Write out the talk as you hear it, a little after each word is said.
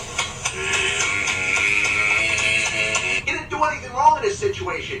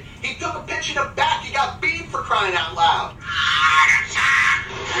situation. He took a pitch in the back. He got beat for crying out loud.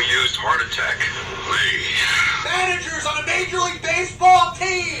 We used heart attack. Managers on a Major League Baseball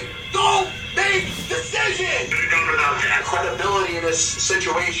team don't make decisions. Credibility in this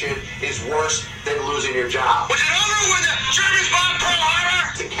situation is worse than losing your job. Was it over when the Germans bombed Pearl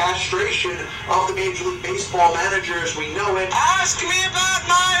Harbor? The castration of the Major League Baseball managers, we know it. Ask me about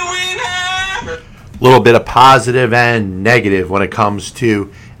my winner. Little bit of positive and negative when it comes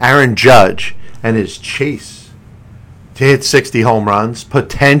to Aaron Judge and his chase to hit 60 home runs,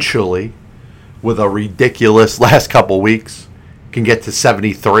 potentially with a ridiculous last couple weeks, can get to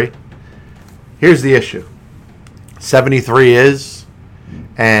 73. Here's the issue. 73 is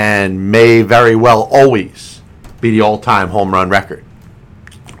and may very well always be the all-time home run record.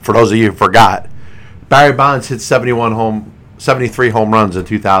 For those of you who forgot, Barry Bonds hit 73 home runs in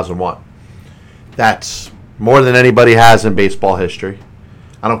 2001. That's more than anybody has in baseball history.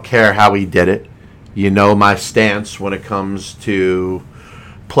 I don't care how he did it. You know my stance when it comes to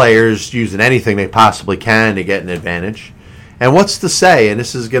players using anything they possibly can to get an advantage. And what's to say, and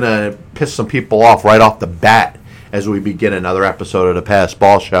this is going to piss some people off right off the bat as we begin another episode of the Pass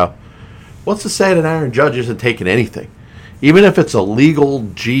Ball Show, what's to say that Aaron Judge isn't taking anything? Even if it's a legal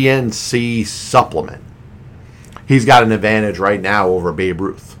GNC supplement, he's got an advantage right now over Babe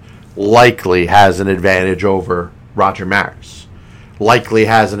Ruth. Likely has an advantage over Roger Maris. Likely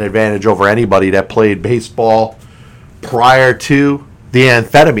has an advantage over anybody that played baseball prior to the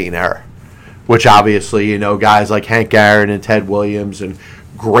amphetamine era, which obviously, you know, guys like Hank Aaron and Ted Williams and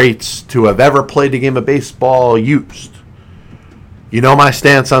greats to have ever played the game of baseball used. You know my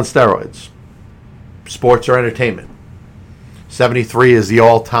stance on steroids. Sports are entertainment. 73 is the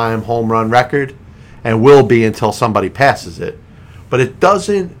all-time home run record and will be until somebody passes it. But it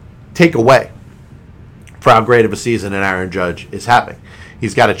doesn't take away for how great of a season an Aaron Judge is having.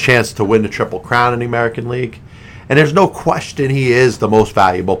 He's got a chance to win the Triple Crown in the American League. And there's no question he is the most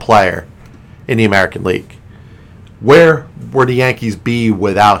valuable player in the American League. Where would the Yankees be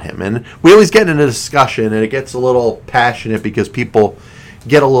without him? And we always get into a discussion, and it gets a little passionate because people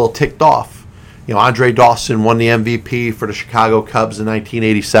get a little ticked off. You know, Andre Dawson won the MVP for the Chicago Cubs in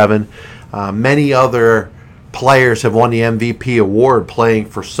 1987. Many other players have won the MVP award playing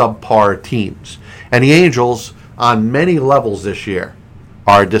for subpar teams. And the Angels, on many levels this year,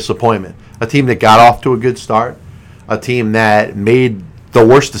 are a disappointment. A team that got off to a good start. A team that made the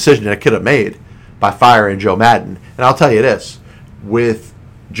worst decision it could have made by firing Joe Maddon. And I'll tell you this, with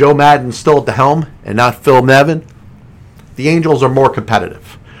Joe Maddon still at the helm and not Phil Nevin, the Angels are more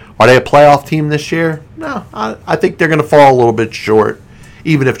competitive. Are they a playoff team this year? No, I think they're going to fall a little bit short,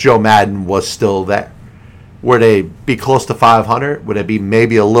 even if Joe Maddon was still there. Would they be close to 500? Would it be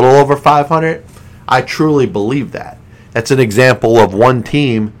maybe a little over 500? I truly believe that. That's an example of one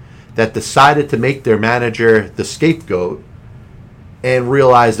team that decided to make their manager the scapegoat and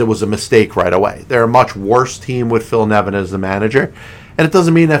realized it was a mistake right away. They're a much worse team with Phil Nevin as the manager. And it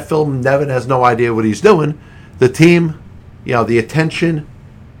doesn't mean that Phil Nevin has no idea what he's doing. The team, you know, the attention,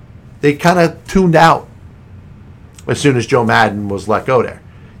 they kind of tuned out as soon as Joe Maddon was let go there.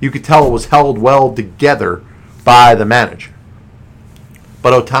 You could tell it was held well together by the manager.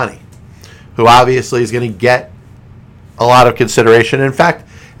 But Ohtani, who obviously is going to get a lot of consideration. In fact,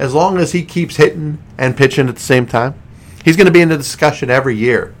 as long as he keeps hitting and pitching at the same time, he's going to be in the discussion every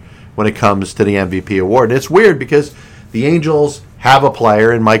year when it comes to the MVP award. And it's weird because the Angels have a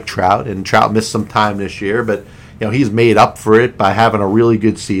player in Mike Trout, and Trout missed some time this year, but you know he's made up for it by having a really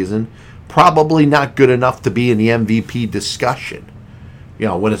good season. Probably not good enough to be in the MVP discussion, you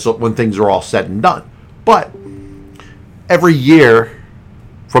know, when things are all said and done. But every year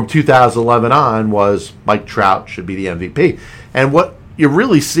from 2011 on was Mike Trout should be the MVP. And what you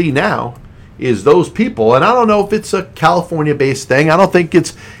really see now is those people, and I don't know if it's a California-based thing. I don't think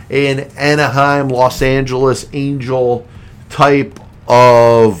it's an Anaheim, Los Angeles Angel type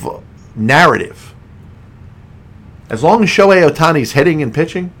of narrative. As long as Shohei Ohtani's hitting and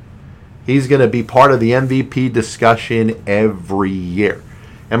pitching, he's going to be part of the MVP discussion every year.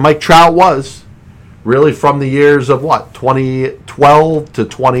 And Mike Trout was really from the years of 2012 to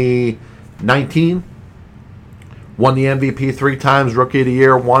 2019. Won the MVP 3 times, Rookie of the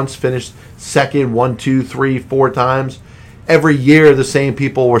Year once, finished second 1, 2, 3, 4 times. Every year the same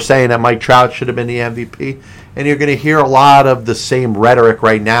people were saying that Mike Trout should have been the MVP. And you're going to hear a lot of the same rhetoric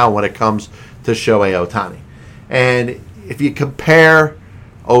right now when it comes to Shohei Ohtani. And if you compare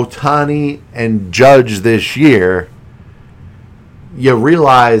Ohtani and Judge this year, you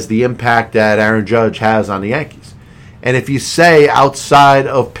realize the impact that Aaron Judge has on the Yankees. And if you say outside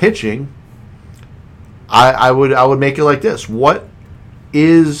of pitching, I would make it like this. What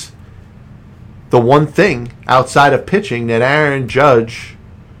is the one thing outside of pitching that Aaron Judge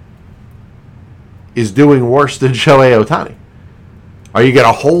is doing worse than Shohei Ohtani? Are you going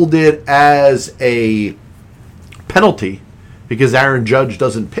to hold it as a penalty because Aaron Judge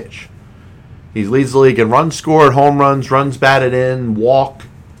doesn't pitch? He leads the league in runs scored, home runs, runs batted in,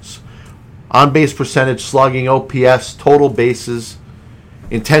 walks, on-base percentage, slugging, OPS, total bases,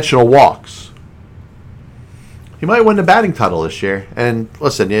 intentional walks. He might win the batting title this year. And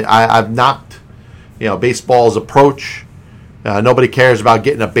listen, I've knocked, baseball's approach. Nobody cares about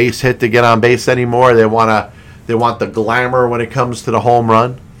getting a base hit to get on base anymore. They want the glamour when it comes to the home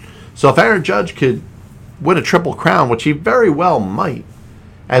run. So if Aaron Judge could win a triple crown, which he very well might,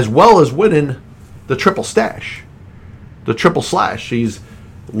 as well as winning the triple stash, the triple slash, he's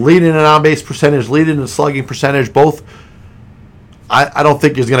leading in on-base percentage, leading in slugging percentage. Both, I don't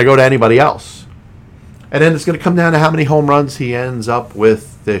think he's going to go to anybody else. And then it's going to come down to how many home runs he ends up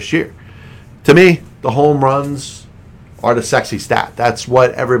with this year. To me, the home runs are the sexy stat. That's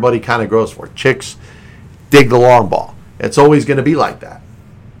what everybody kind of grows for. Chicks dig the long ball. It's always going to be like that.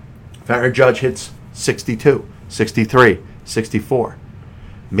 If Aaron Judge hits 62, 63, 64,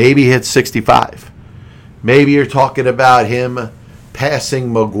 maybe hits 65. Maybe you're talking about him passing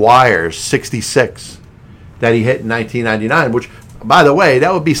McGwire's 66 that he hit in 1999, which, by the way,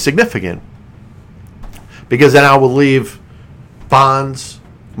 that would be significant. Because then I would leave Bonds,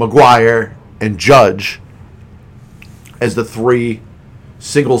 McGwire, and Judge as the three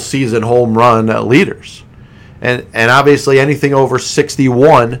single-season home run leaders. And obviously anything over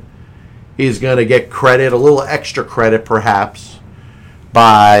 61 is going to get credit, a little extra credit perhaps,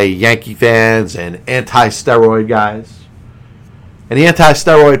 by Yankee fans and anti-steroid guys. And the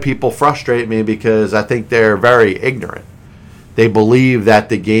anti-steroid people frustrate me because I think they're very ignorant. They believe that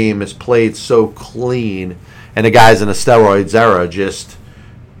the game is played so clean, and the guys in the steroids era just,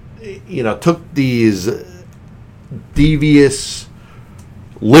 took these devious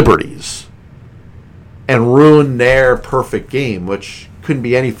liberties and ruined their perfect game, which couldn't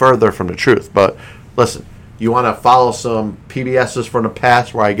be any further from the truth. But listen, you want to follow some PBSs from the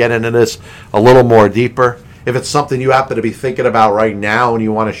past where I get into this a little more deeper. If it's something you happen to be thinking about right now and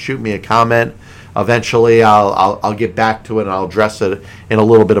you want to shoot me a comment, eventually I'll get back to it and I'll address it in a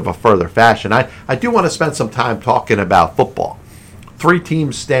little bit of a further fashion. I do want to spend some time talking about football. 3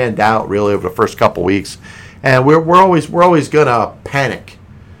 teams stand out really over the first couple weeks, and we're always gonna panic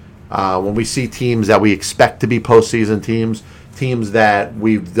when we see teams that we expect to be postseason teams that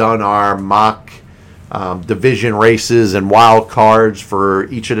we've done our mock division races and wild cards for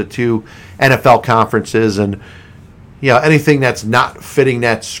each of the 2 NFL conferences, and anything that's not fitting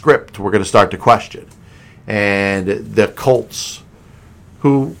that script, we're going to start to question. And the Colts,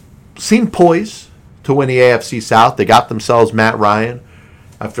 who seem poised to win the AFC South, they got themselves Matt Ryan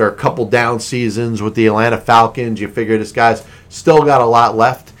after a couple down seasons with the Atlanta Falcons. You figure this guy's still got a lot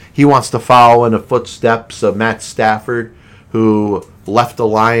left. He wants to follow in the footsteps of Matt Stafford, who left the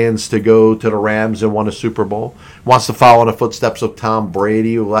Lions to go to the Rams and won a Super Bowl. Wants to follow in the footsteps of Tom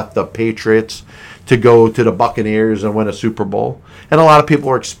Brady, who left the Patriots to go to the Buccaneers and win a Super Bowl. And a lot of people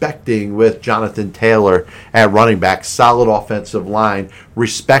are expecting, with Jonathan Taylor at running back, solid offensive line,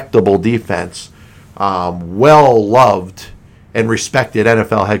 respectable defense, well-loved and respected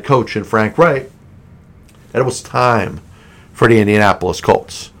NFL head coach in Frank Reich, that it was time for the Indianapolis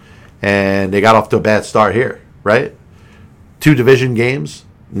Colts. And they got off to a bad start here, right? 2 division games,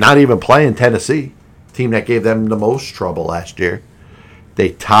 not even playing Tennessee, team that gave them the most trouble last year. They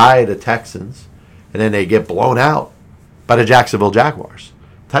tie the Texans, and then they get blown out by the Jacksonville Jaguars.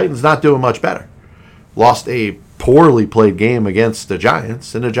 Titans not doing much better. Lost a poorly played game against the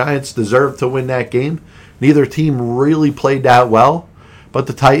Giants, and the Giants deserved to win that game. Neither team really played that well, but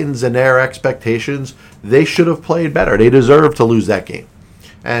the Titans and their expectations, they should have played better. They deserved to lose that game.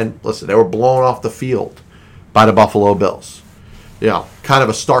 And listen, they were blown off the field by the Buffalo Bills. Kind of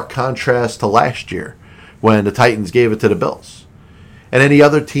a stark contrast to last year when the Titans gave it to the Bills. And then the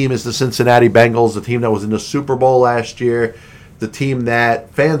other team is the Cincinnati Bengals, the team that was in the Super Bowl last year, the team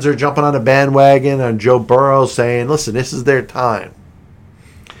that fans are jumping on a bandwagon on Joe Burrow saying, listen, this is their time.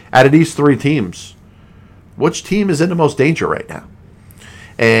 Out of these 3 teams, which team is in the most danger right now?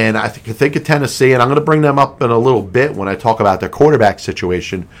 And I think of Tennessee, and I'm going to bring them up in a little bit when I talk about their quarterback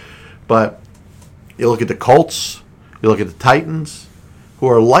situation. But you look at the Colts, you look at the Titans, who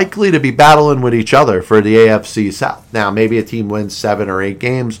are likely to be battling with each other for the AFC South. Now, maybe a team wins 7 or 8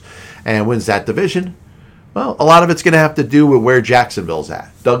 games and wins that division. Well, a lot of it's going to have to do with where Jacksonville's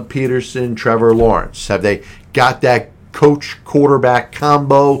at. Doug Peterson, Trevor Lawrence. Have they got that coach-quarterback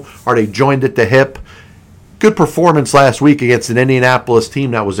combo? Are they joined at the hip? good performance last week against an Indianapolis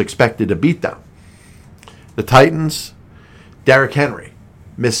team that was expected to beat them. The Titans, Derrick Henry,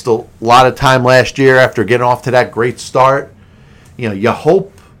 missed a lot of time last year after getting off to that great start. You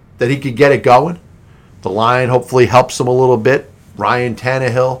hope that he could get it going. The line hopefully helps him a little bit. Ryan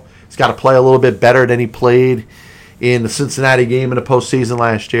Tannehill, he's got to play a little bit better than he played in the Cincinnati game in the postseason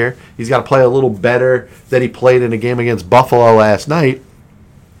last year. He's got to play a little better than he played in the game against Buffalo last night.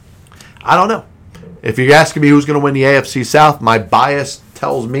 I don't know. If you're asking me who's going to win the AFC South, my bias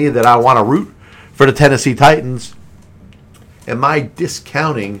tells me that I want to root for the Tennessee Titans. Am I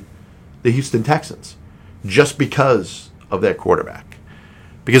discounting the Houston Texans just because of their quarterback?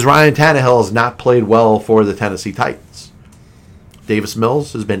 Because Ryan Tannehill has not played well for the Tennessee Titans. Davis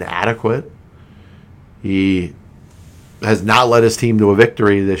Mills has been adequate. He has not led his team to a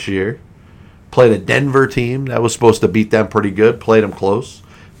victory this year. Played a Denver team that was supposed to beat them pretty good. Played them close.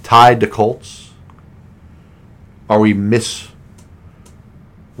 Tied the Colts. Are we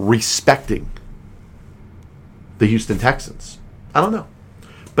misrespecting the Houston Texans? I don't know.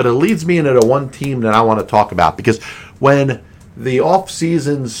 But it leads me into the one team that I want to talk about. Because when the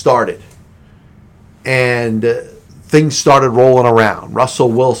offseason started and things started rolling around, Russell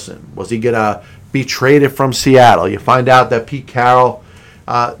Wilson, was he going to be traded from Seattle? You find out that Pete Carroll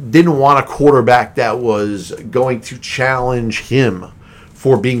didn't want a quarterback that was going to challenge him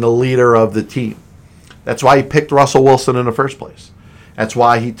for being the leader of the team. That's why he picked Russell Wilson in the first place. That's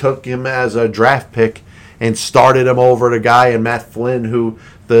why he took him as a draft pick and started him over the guy in Matt Flynn, who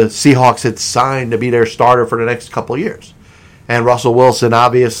the Seahawks had signed to be their starter for the next couple of years. And Russell Wilson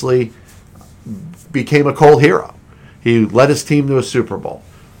obviously became a cold hero. He led his team to a Super Bowl.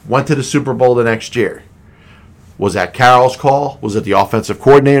 Went to the Super Bowl the next year. Was that Carroll's call? Was it the offensive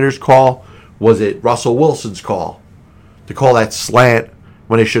coordinator's call? Was it Russell Wilson's call to call that slant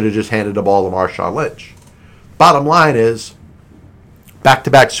when they should have just handed the ball to Marshawn Lynch? Bottom line is,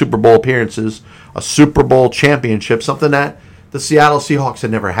 back-to-back Super Bowl appearances, a Super Bowl championship, something that the Seattle Seahawks had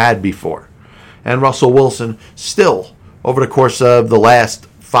never had before. And Russell Wilson still, over the course of the last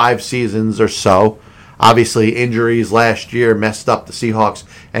 5 seasons or so, obviously injuries last year messed up the Seahawks,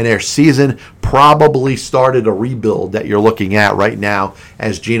 and their season probably started a rebuild that you're looking at right now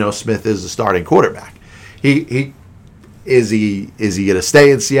as Geno Smith is the starting quarterback. Is he going to stay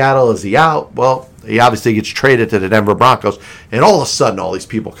in Seattle? Is he out? Well, he obviously gets traded to the Denver Broncos, and all of a sudden all these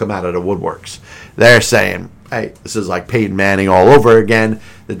people come out of the woodworks. They're saying, hey, this is like Peyton Manning all over again.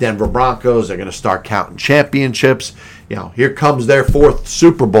 The Denver Broncos are going to start counting championships. Here comes their 4th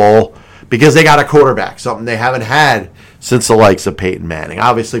Super Bowl because they got a quarterback, something they haven't had since the likes of Peyton Manning.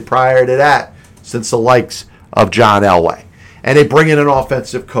 Obviously, prior to that, since the likes of John Elway. And they bring in an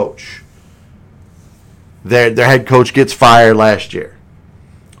offensive coach. Their head coach gets fired last year.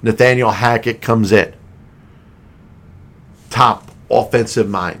 Nathaniel Hackett comes in. Top offensive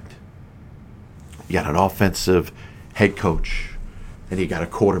mind. You got an offensive head coach. And you got a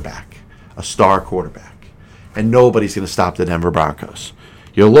quarterback. A star quarterback. And nobody's going to stop the Denver Broncos.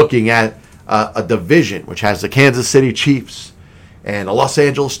 You're looking at a division which has the Kansas City Chiefs and the Los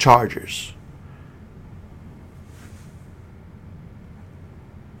Angeles Chargers.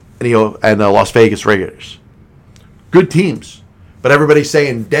 And the Las Vegas Raiders. Good teams. But everybody's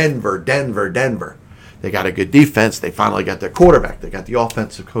saying Denver, Denver, Denver. They got a good defense. They finally got their quarterback. They got the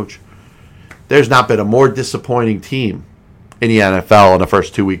offensive coach. There's not been a more disappointing team in the NFL in the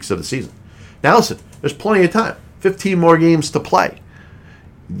first 2 weeks of the season. Now listen, there's plenty of time. 15 more games to play.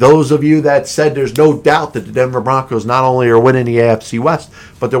 Those of you that said there's no doubt that the Denver Broncos not only are winning the AFC West,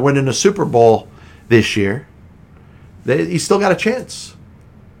 but they're winning the Super Bowl this year, you still got a chance.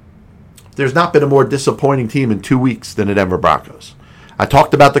 There's not been a more disappointing team in 2 weeks than the Denver Broncos. I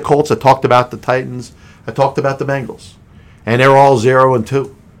talked about the Colts. I talked about the Titans. I talked about the Bengals. And they're all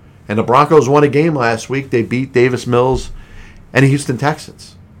 0-2. And the Broncos won a game last week. They beat Davis Mills and the Houston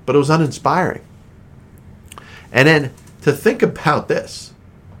Texans. But it was uninspiring. And then to think about this,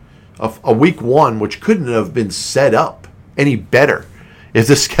 a week 1 which couldn't have been set up any better if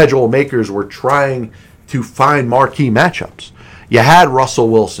the schedule makers were trying to find marquee matchups. You had Russell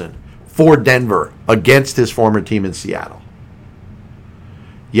Wilson for Denver against his former team in Seattle.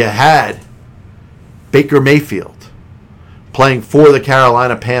 You had Baker Mayfield playing for the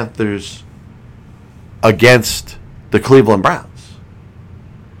Carolina Panthers against the Cleveland Browns.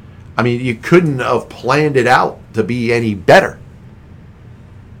 I mean, you couldn't have planned it out to be any better.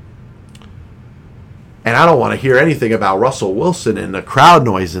 And I don't want to hear anything about Russell Wilson and the crowd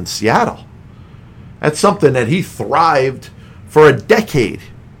noise in Seattle. That's something that he thrived for a decade.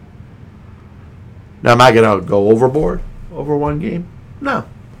 Now, am I going to go overboard over one game? No.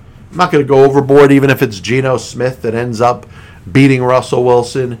 I'm not going to go overboard, even if it's Geno Smith that ends up beating Russell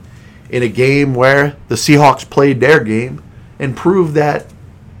Wilson in a game where the Seahawks played their game and proved that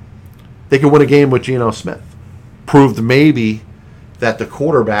they could win a game with Geno Smith. Proved maybe that the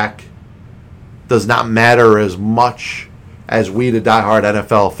quarterback does not matter as much as we, the diehard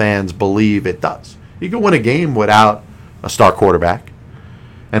NFL fans, believe it does. You can win a game without a star quarterback.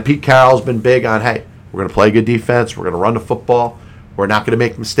 And Pete Carroll's been big on, hey, we're going to play good defense. We're going to run the football. We're not going to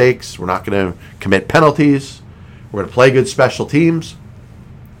make mistakes. We're not going to commit penalties. We're going to play good special teams.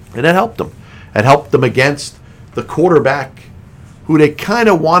 And that helped them. It helped them against the quarterback who they kind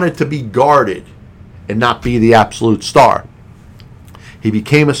of wanted to be guarded and not be the absolute star. He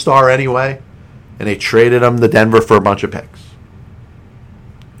became a star anyway, and they traded him to Denver for a bunch of picks.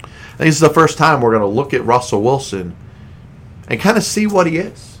 I think this is the first time we're going to look at Russell Wilson and kind of see what he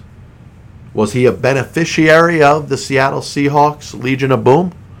is. Was he a beneficiary of the Seattle Seahawks Legion of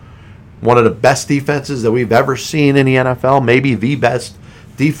Boom? One of the best defenses that we've ever seen in the NFL, maybe the best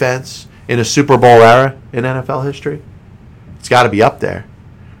defense in a Super Bowl era in NFL history. It's got to be up there.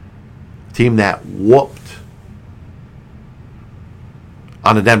 A team that whooped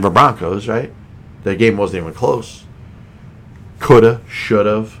on the Denver Broncos, right? The game wasn't even close. Coulda,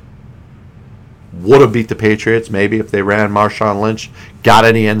 shoulda, would have beat the Patriots maybe if they ran Marshawn Lynch. Got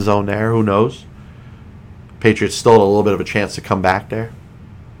in the end zone there. Who knows? Patriots still had a little bit of a chance to come back there.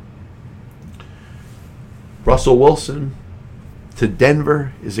 Russell Wilson to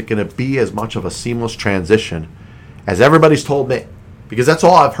Denver, is it going to be as much of a seamless transition as everybody's told me? Because that's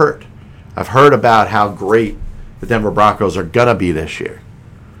all I've heard. I've heard about how great the Denver Broncos are going to be this year.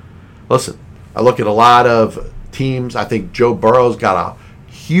 Listen, I look at a lot of teams. I think Joe Burrow's got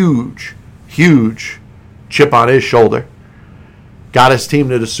a huge chip on his shoulder. Got his team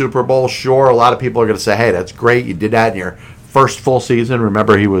to the Super Bowl. Sure, a lot of people are going to say, hey, that's great. You did that in your first full season.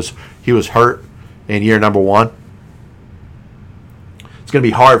 Remember, he was hurt in year number 1. It's going to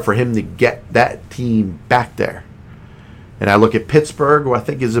be hard for him to get that team back there. And I look at Pittsburgh, who I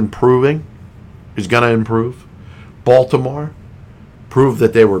think is improving, is going to improve. Baltimore proved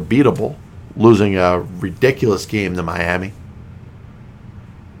that they were beatable, losing a ridiculous game to Miami.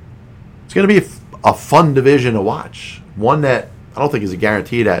 It's going to be a fun division to watch. One that I don't think is a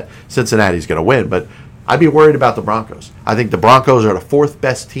guarantee that Cincinnati's going to win, but I'd be worried about the Broncos. I think the Broncos are the 4th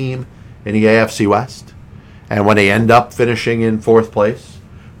best team in the AFC West. And when they end up finishing in 4th place,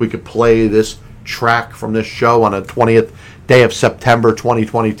 we could play this track from this show on the 20th day of September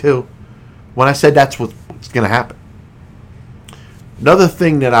 2022 when I said that's what's going to happen. Another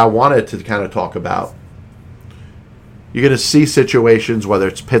thing that I wanted to kind of talk about, you're going to see situations, whether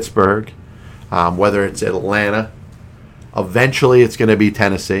it's Pittsburgh, whether it's Atlanta. Eventually, it's going to be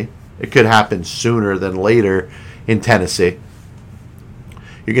Tennessee. It could happen sooner than later in Tennessee.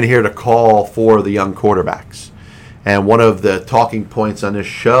 You're going to hear the call for the young quarterbacks. And one of the talking points on this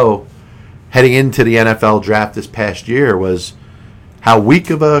show heading into the NFL draft this past year was how weak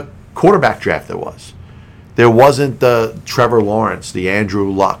of a quarterback draft it was. There wasn't the Trevor Lawrence, the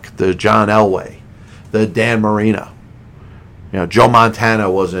Andrew Luck, the John Elway, the Dan Marino. Joe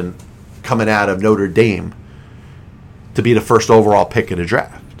Montana wasn't coming out of Notre Dame to be the first overall pick in the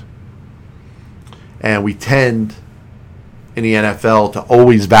draft. And we tend in the NFL to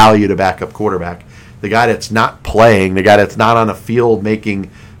always value the backup quarterback, the guy that's not playing, the guy that's not on the field making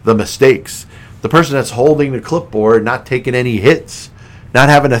the mistakes, the person that's holding the clipboard, not taking any hits, not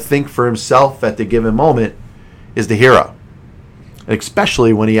having to think for himself at the given moment, is the hero. And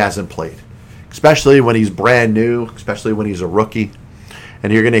especially when he hasn't played. Especially when he's brand new, especially when he's a rookie.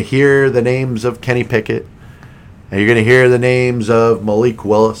 And you're going to hear the names of Kenny Pickett. And you're going to hear the names of Malik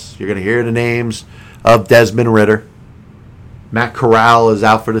Willis. You're going to hear the names of Desmond Ridder. Matt Corral is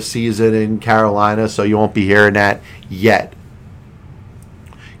out for the season in Carolina, so you won't be hearing that yet.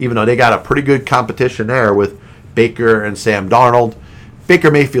 Even though they got a pretty good competition there with Baker and Sam Darnold,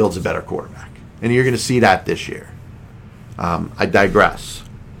 Baker Mayfield's a better quarterback. And you're going to see that this year. I digress.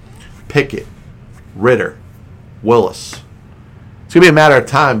 Pickett, Ridder, Willis. It's going to be a matter of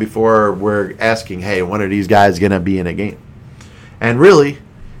time before we're asking, hey, when are these guys going to be in a game? And really,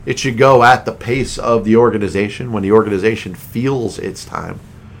 it should go at the pace of the organization when the organization feels it's time.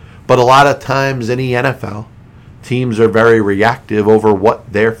 But a lot of times in the NFL, teams are very reactive over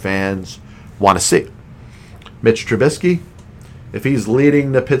what their fans want to see. Mitch Trubisky, if he's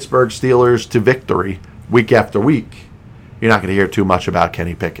leading the Pittsburgh Steelers to victory week after week, you're not going to hear too much about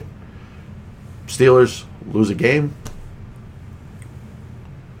Kenny Pickett. Steelers lose a game,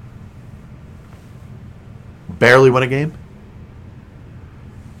 barely win a game.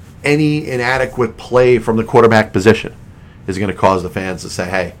 Any inadequate play from the quarterback position is going to cause the fans to say,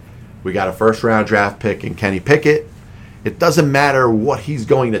 hey, We got a first-round draft pick in Kenny Pickett. It doesn't matter what he's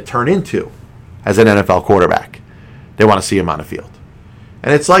going to turn into as an NFL quarterback. They want to see him on the field.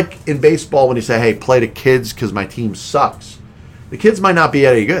 And it's like in baseball when you say, hey, play the kids because my team sucks. The kids might not be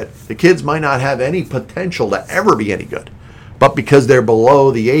any good. The kids might not have any potential to ever be any good. But because they're below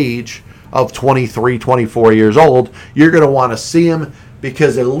the age of 23, 24 years old, you're going to want to see them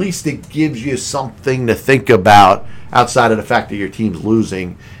because at least it gives you something to think about outside of the fact that your team's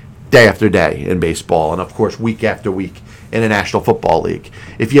losing day after day in baseball and, of course, week after week in the National Football League.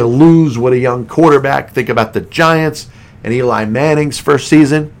 If you lose with a young quarterback, think about the Giants and Eli Manning's first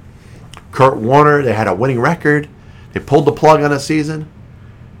season. Kurt Warner, they had a winning record. They pulled the plug on a season.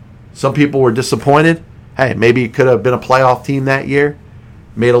 Some people were disappointed. Hey, maybe it could have been a playoff team that year.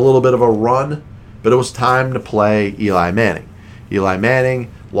 Made a little bit of a run, but it was time to play Eli Manning. Eli Manning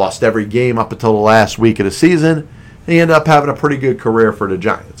lost every game up until the last week of the season. And he ended up having a pretty good career for the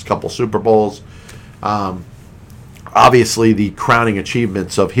Giants. A couple Super Bowls. Obviously, the crowning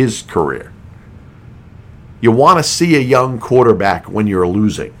achievements of his career. You want to see a young quarterback when you're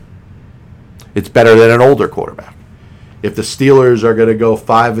losing. It's better than an older quarterback. If the Steelers are going to go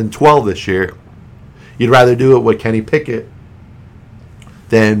 5-12 this year, you'd rather do it with Kenny Pickett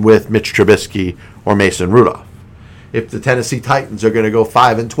than with Mitch Trubisky or Mason Rudolph. If the Tennessee Titans are going to go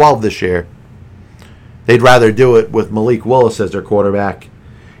 5-12 this year, they'd rather do it with Malik Willis as their quarterback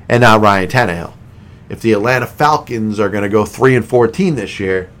and not Ryan Tannehill. If the Atlanta Falcons are going to go 3-14 this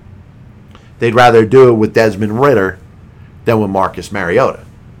year, they'd rather do it with Desmond Ridder than with Marcus Mariota.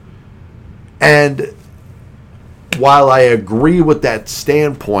 And while I agree with that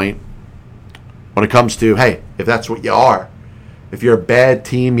standpoint when it comes to, hey, if that's what you are, if you're a bad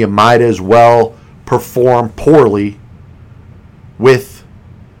team, you might as well perform poorly with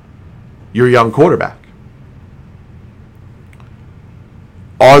your young quarterback.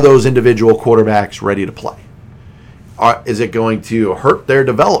 Are those individual quarterbacks ready to play? Is it going to hurt their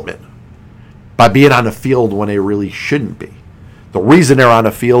development by being on the field when they really shouldn't be? The reason they're on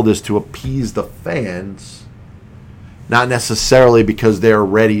the field is to appease the fans, not necessarily because they're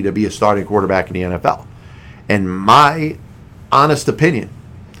ready to be a starting quarterback in the NFL. And my honest opinion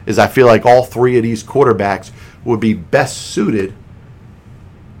is I feel like all three of these quarterbacks would be best suited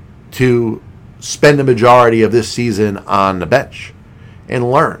to spend the majority of this season on the bench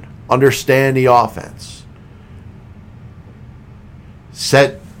and learn, understand the offense,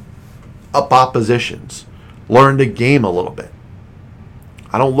 set up oppositions, learn the game a little bit.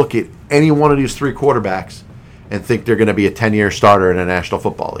 I don't look at any one of these three quarterbacks and think they're going to be a 10-year starter in the National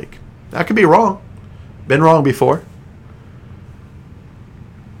Football League. That could be wrong. Been wrong before.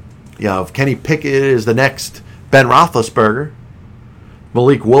 You know, if Kenny Pickett is the next Ben Roethlisberger,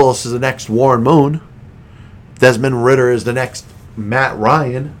 Malik Willis is the next Warren Moon, Desmond Ridder is the next Matt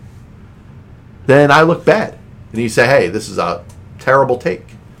Ryan, then I look bad. And you say, hey, this is a terrible take.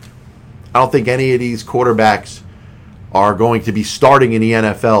 I don't think any of these quarterbacks are going to be starting in the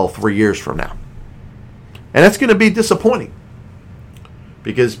NFL 3 years from now. And that's going to be disappointing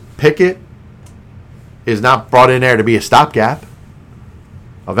because Pickett is not brought in there to be a stopgap.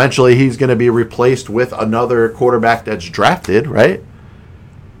 Eventually, he's going to be replaced with another quarterback that's drafted, right?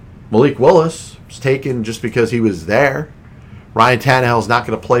 Malik Willis was taken just because he was there. Ryan Tannehill's not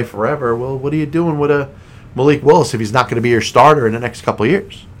going to play forever. Well, what are you doing with a Malik Willis if he's not going to be your starter in the next couple of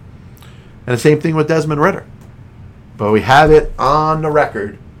years? And the same thing with Desmond Ridder. But we have it on the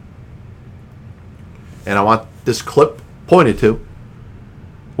record. And I want this clip pointed to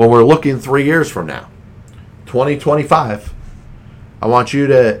when we're looking 3 years from now, 2025. I want you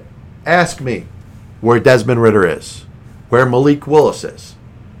to ask me where Desmond Ridder is, where Malik Willis is,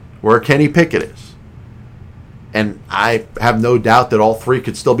 where Kenny Pickett is. And I have no doubt that all three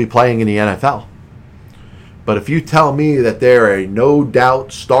could still be playing in the NFL. But if you tell me that they're a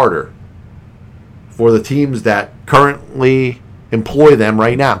no-doubt starter for the teams that currently employ them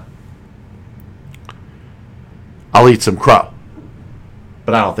right now, I'll eat some crow.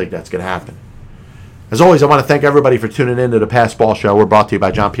 But I don't think that's going to happen. As always, I want to thank everybody for tuning in to the Pass Ball Show. We're brought to you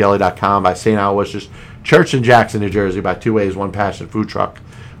by JohnPielli.com, by St. Aloysius Church in Jackson, New Jersey, by Two Ways, One Passion Food Truck,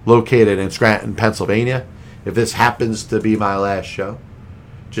 located in Scranton, Pennsylvania. If this happens to be my last show,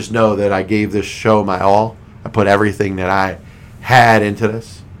 just know that I gave this show my all. I put everything that I had into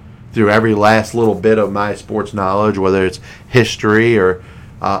this, through every last little bit of my sports knowledge, whether it's history or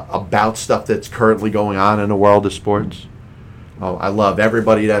about stuff that's currently going on in the world of sports. I love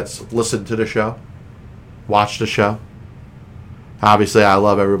everybody that's listened to the show, watched the show. Obviously, I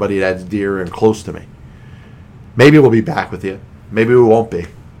love everybody that's dear and close to me. Maybe we'll be back with you. Maybe we won't be.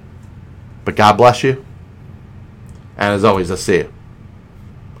 But God bless you. And as always, I'll see you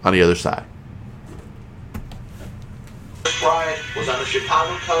on the other side. Kris Bryant was on the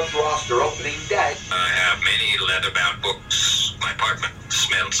Chicago Cubs roster opening day. I have many leather-bound books. My apartment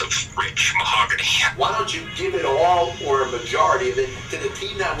smells of rich mahogany. Why don't you give it all or a majority of it to the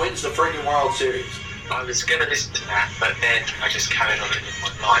team that wins the friggin' World Series? I was going to listen to that, but then I just carried on living my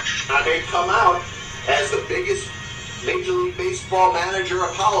life. Now they come out as the biggest Major League Baseball manager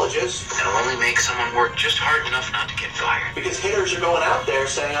apologist. It'll only make someone work just hard enough not to get fired. Because hitters are going out there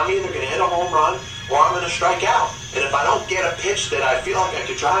saying, I'm either going to hit a home run or I'm going to strike out. And if I don't get a pitch that I feel like I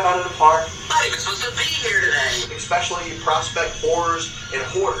could drive out of the park, I'm not even supposed to be here today. especially prospect whores and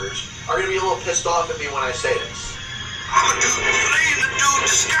hoarders, are going to be a little pissed off at me when I say this. I'm a dude playing the dude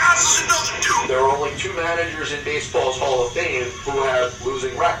disguised as another dude. There are only two managers in baseball's Hall of Fame who have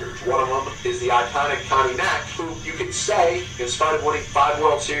losing records. One of them is the iconic Connie Mack, who you could say, in spite of winning 5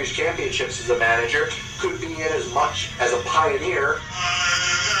 World Series championships as a manager, could be in as much as a pioneer.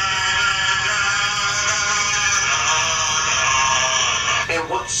 And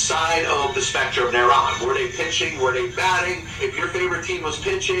what side of the spectrum they're on. Were they pitching? Were they batting? If your favorite team was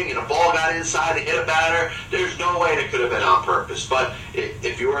pitching and a ball got inside and hit a batter, there's no way that could have been on purpose. But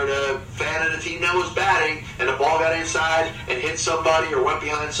if you were a fan of the team that was batting and the ball got inside and hit somebody or went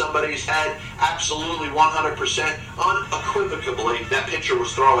behind somebody's head, absolutely 100% unequivocally, that pitcher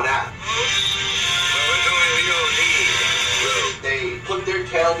was throwing at him. They put their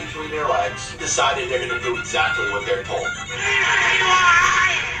tail between their legs, decided they're going to do exactly what they're told.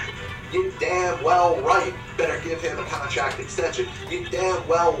 You damn well right better give him a contract extension. You damn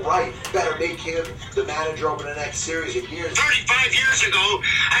well right better make him the manager over the next series of years. 35 years ago,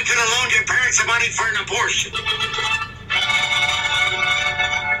 I could have loaned your parents the money for an abortion.